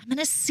 1 week. I'm going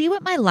to see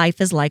what my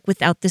life is like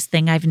without this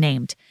thing I've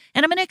named.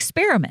 And I'm going to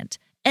experiment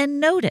and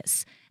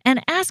notice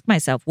and ask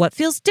myself what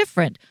feels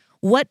different,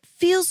 what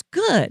feels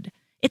good.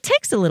 It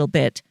takes a little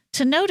bit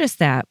to notice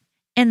that.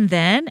 And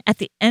then at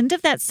the end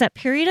of that set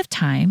period of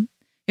time,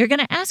 you're going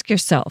to ask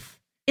yourself,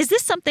 is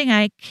this something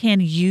I can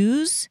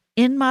use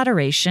in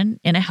moderation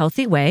in a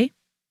healthy way?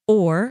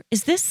 Or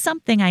is this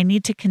something I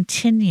need to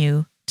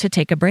continue to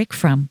take a break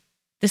from?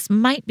 This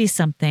might be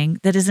something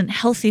that isn't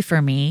healthy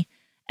for me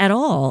at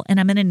all, and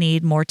I'm going to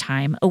need more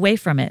time away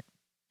from it.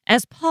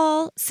 As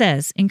Paul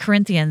says in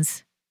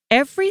Corinthians,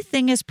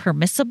 everything is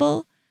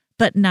permissible,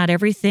 but not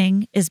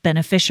everything is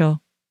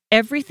beneficial.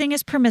 Everything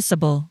is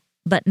permissible,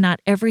 but not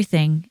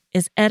everything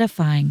is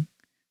edifying.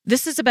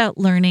 This is about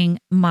learning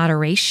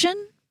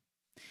moderation,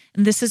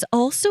 and this is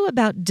also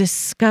about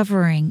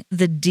discovering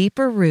the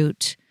deeper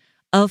root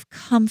of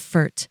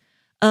comfort,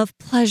 of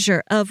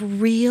pleasure,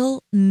 of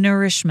real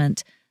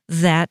nourishment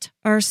that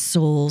our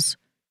souls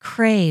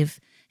crave.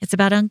 It's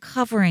about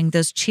uncovering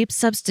those cheap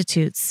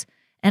substitutes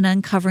and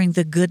uncovering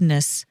the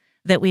goodness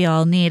that we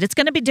all need. It's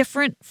going to be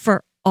different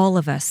for all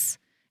of us.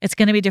 It's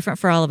going to be different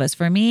for all of us.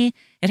 For me,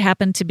 it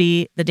happened to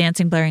be the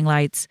dancing, blaring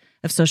lights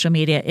of social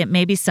media. It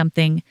may be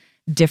something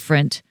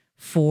different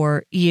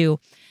for you.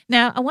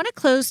 Now, I want to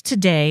close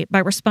today by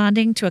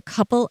responding to a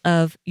couple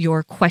of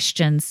your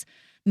questions.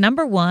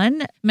 Number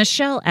one,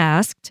 Michelle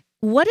asked,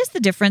 what is the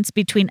difference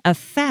between a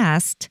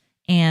fast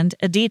and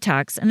a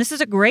detox? And this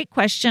is a great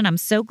question. I'm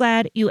so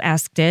glad you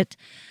asked it.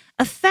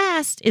 A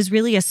fast is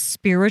really a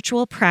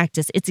spiritual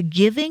practice. It's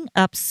giving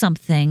up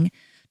something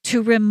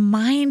to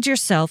remind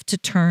yourself to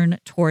turn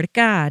toward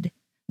God.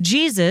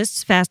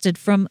 Jesus fasted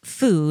from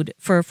food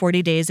for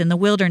 40 days in the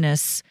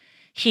wilderness.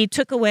 He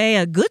took away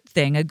a good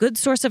thing, a good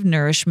source of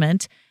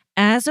nourishment,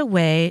 as a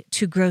way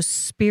to grow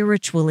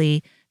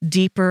spiritually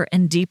deeper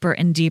and deeper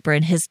and deeper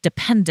in his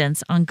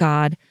dependence on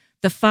God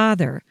the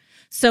Father.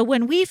 So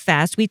when we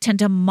fast, we tend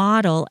to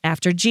model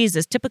after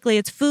Jesus. Typically,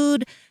 it's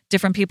food.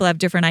 Different people have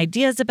different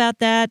ideas about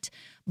that.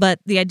 But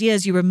the idea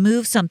is you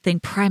remove something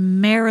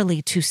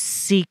primarily to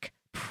seek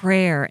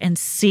prayer and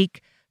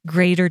seek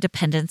greater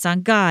dependence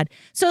on God.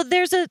 So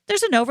there's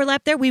an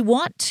overlap there. We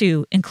want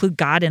to include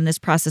God in this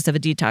process of a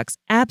detox.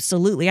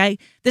 Absolutely.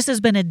 This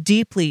has been a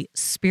deeply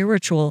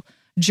spiritual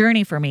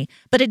journey for me.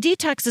 But a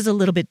detox is a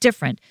little bit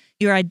different.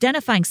 You're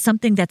identifying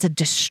something that's a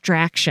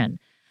distraction,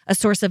 a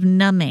source of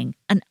numbing,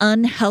 an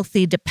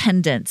unhealthy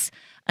dependence,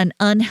 an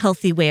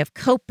unhealthy way of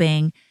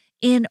coping,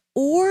 in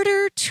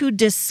order to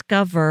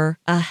discover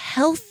a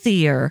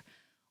healthier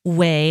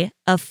way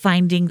of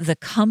finding the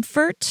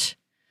comfort,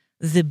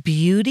 the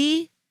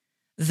beauty,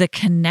 the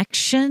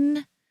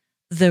connection,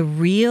 the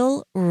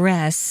real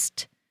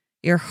rest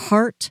your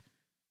heart,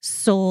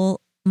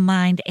 soul,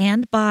 mind,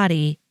 and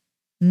body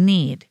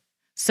need.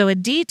 So a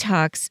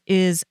detox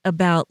is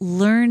about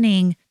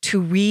learning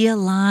to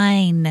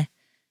realign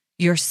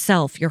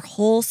yourself, your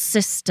whole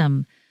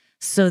system,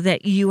 so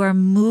that you are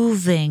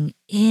moving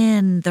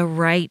in the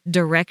right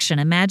direction.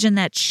 Imagine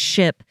that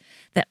ship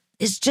that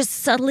is just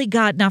subtly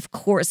gotten off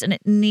course and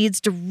it needs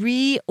to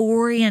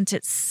reorient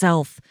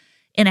itself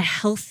in a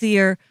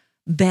healthier,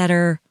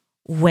 better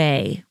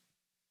way.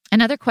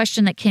 Another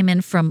question that came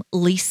in from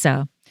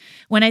Lisa.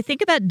 When I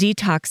think about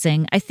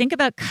detoxing, I think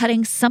about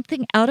cutting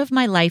something out of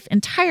my life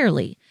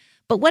entirely.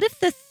 But what if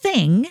the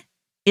thing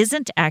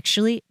isn't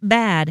actually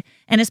bad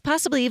and is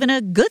possibly even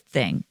a good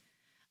thing?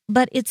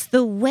 But it's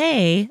the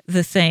way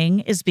the thing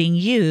is being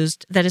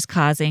used that is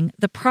causing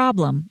the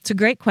problem. It's a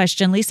great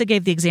question. Lisa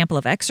gave the example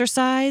of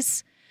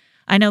exercise.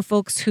 I know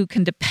folks who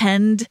can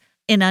depend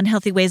in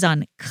unhealthy ways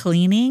on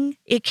cleaning.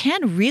 It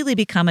can really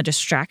become a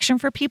distraction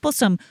for people,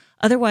 some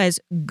otherwise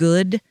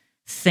good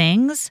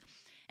things.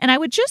 And I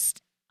would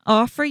just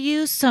offer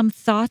you some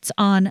thoughts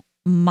on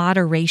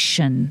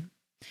moderation.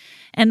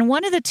 And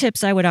one of the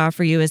tips I would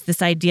offer you is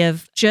this idea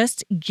of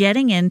just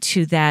getting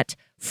into that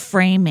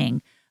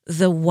framing,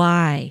 the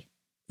why,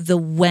 the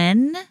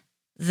when,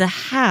 the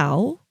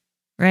how,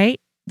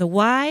 right? The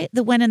why,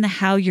 the when, and the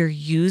how you're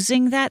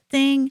using that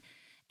thing.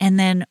 And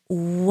then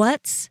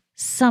what's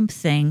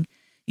something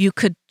you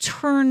could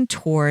turn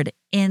toward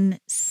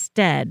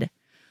instead.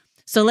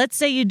 So let's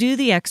say you do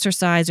the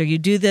exercise or you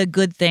do the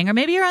good thing, or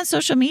maybe you're on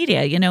social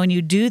media, and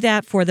you do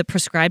that for the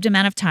prescribed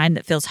amount of time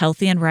that feels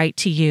healthy and right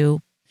to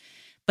you.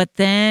 But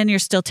then you're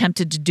still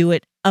tempted to do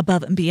it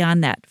above and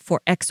beyond that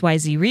for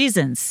XYZ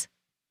reasons.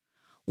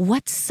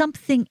 What's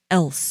something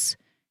else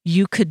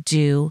you could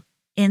do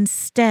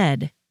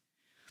instead?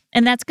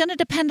 And that's going to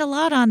depend a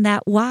lot on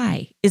that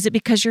why. Is it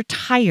because you're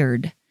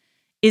tired?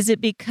 Is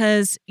it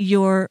because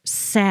you're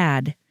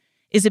sad?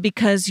 Is it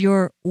because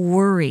you're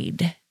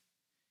worried?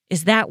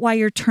 Is that why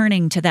you're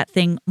turning to that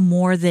thing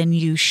more than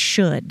you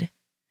should?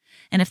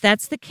 And if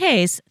that's the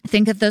case,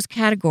 think of those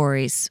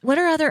categories. What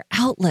are other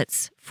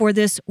outlets for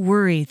this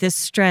worry, this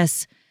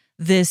stress,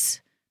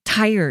 this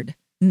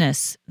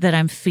tiredness that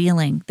I'm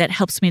feeling that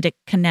helps me to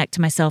connect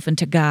to myself and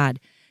to God?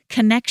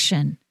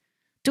 Connection.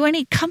 Do I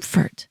need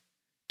comfort?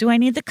 Do I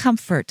need the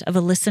comfort of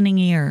a listening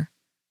ear?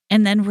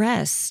 And then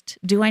rest.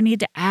 Do I need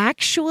to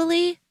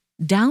actually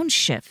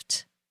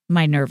downshift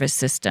my nervous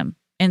system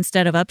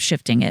instead of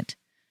upshifting it?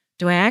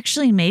 Do I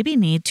actually maybe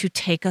need to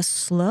take a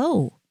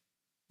slow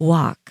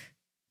walk,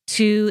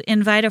 to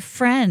invite a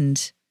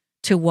friend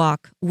to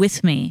walk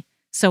with me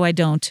so I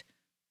don't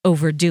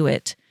overdo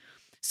it?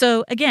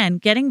 So again,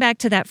 getting back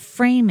to that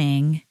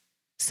framing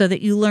so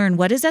that you learn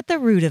what is at the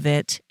root of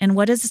it and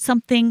what is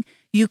something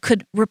you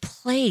could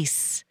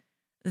replace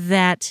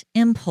that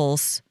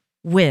impulse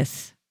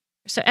with.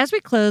 So as we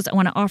close, I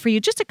want to offer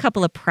you just a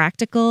couple of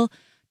practical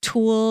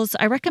tools.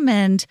 I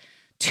recommend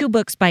 2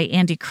 books by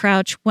Andy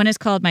Crouch. One is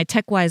called My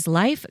Tech-Wise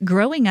Life,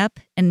 Growing Up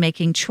and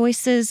Making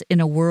Choices in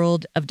a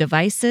World of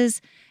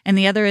Devices. And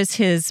the other is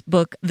his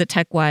book, The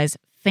Tech-Wise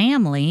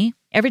Family,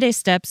 Everyday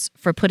Steps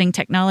for Putting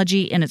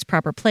Technology in its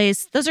Proper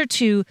Place. Those are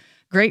 2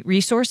 great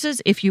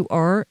resources if you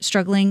are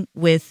struggling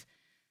with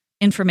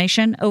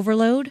information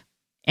overload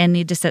and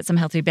need to set some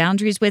healthy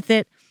boundaries with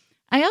it.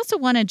 I also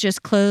want to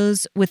just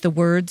close with the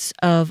words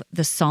of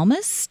the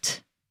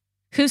psalmist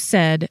who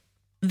said,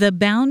 "The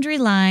boundary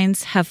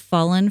lines have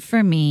fallen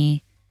for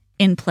me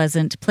in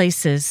pleasant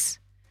places.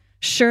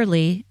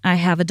 Surely I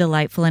have a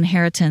delightful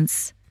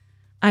inheritance.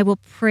 I will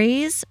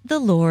praise the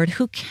Lord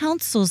who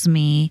counsels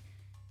me.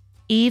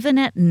 Even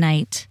at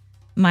night,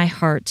 my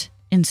heart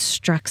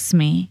instructs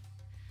me.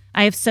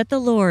 I have set the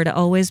Lord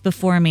always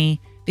before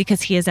me,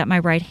 because he is at my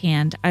right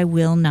hand. I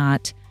will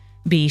not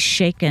be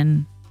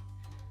shaken."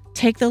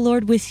 Take the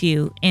Lord with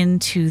you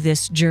into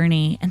this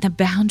journey, and the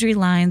boundary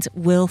lines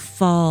will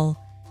fall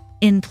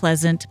in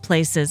pleasant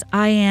places.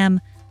 I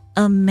am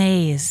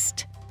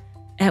amazed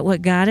at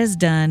what God has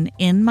done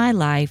in my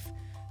life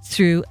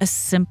through a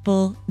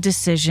simple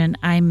decision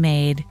I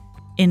made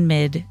in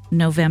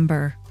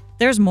mid-November.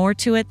 There's more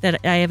to it that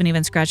I haven't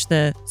even scratched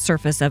the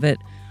surface of it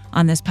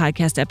on this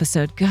podcast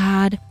episode.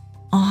 God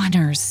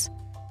honors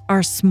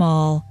our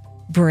small,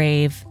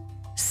 brave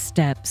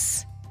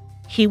steps.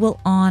 He will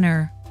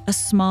honor a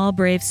small,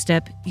 brave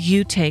step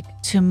you take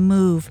to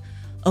move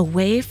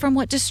away from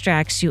what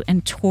distracts you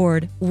and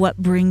toward what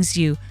brings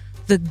you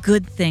the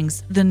good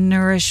things, the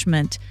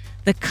nourishment,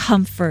 the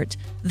comfort,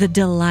 the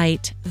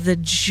delight, the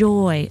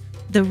joy,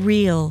 the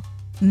real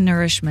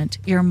nourishment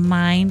your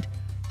mind,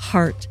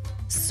 heart,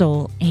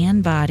 soul,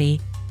 and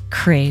body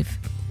crave.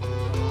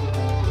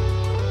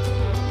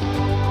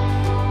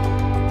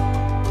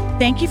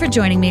 Thank you for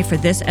joining me for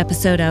this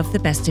episode of The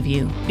Best of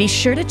You. Be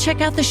sure to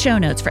check out the show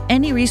notes for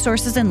any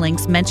resources and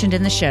links mentioned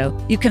in the show.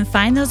 You can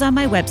find those on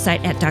my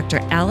website at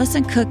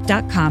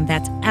drallisoncook.com.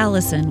 That's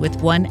Allison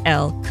with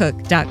 1L,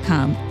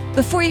 cook.com.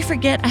 Before you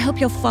forget, I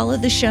hope you'll follow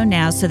the show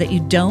now so that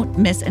you don't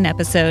miss an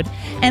episode.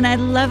 And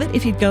I'd love it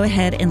if you'd go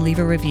ahead and leave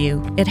a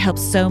review. It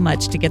helps so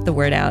much to get the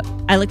word out.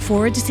 I look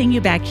forward to seeing you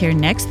back here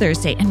next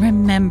Thursday. And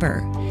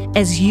remember,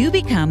 as you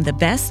become the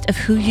best of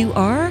who you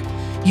are,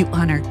 you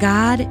honor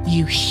God,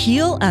 you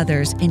heal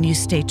others, and you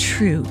stay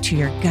true to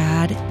your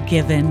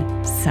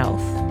God-given self.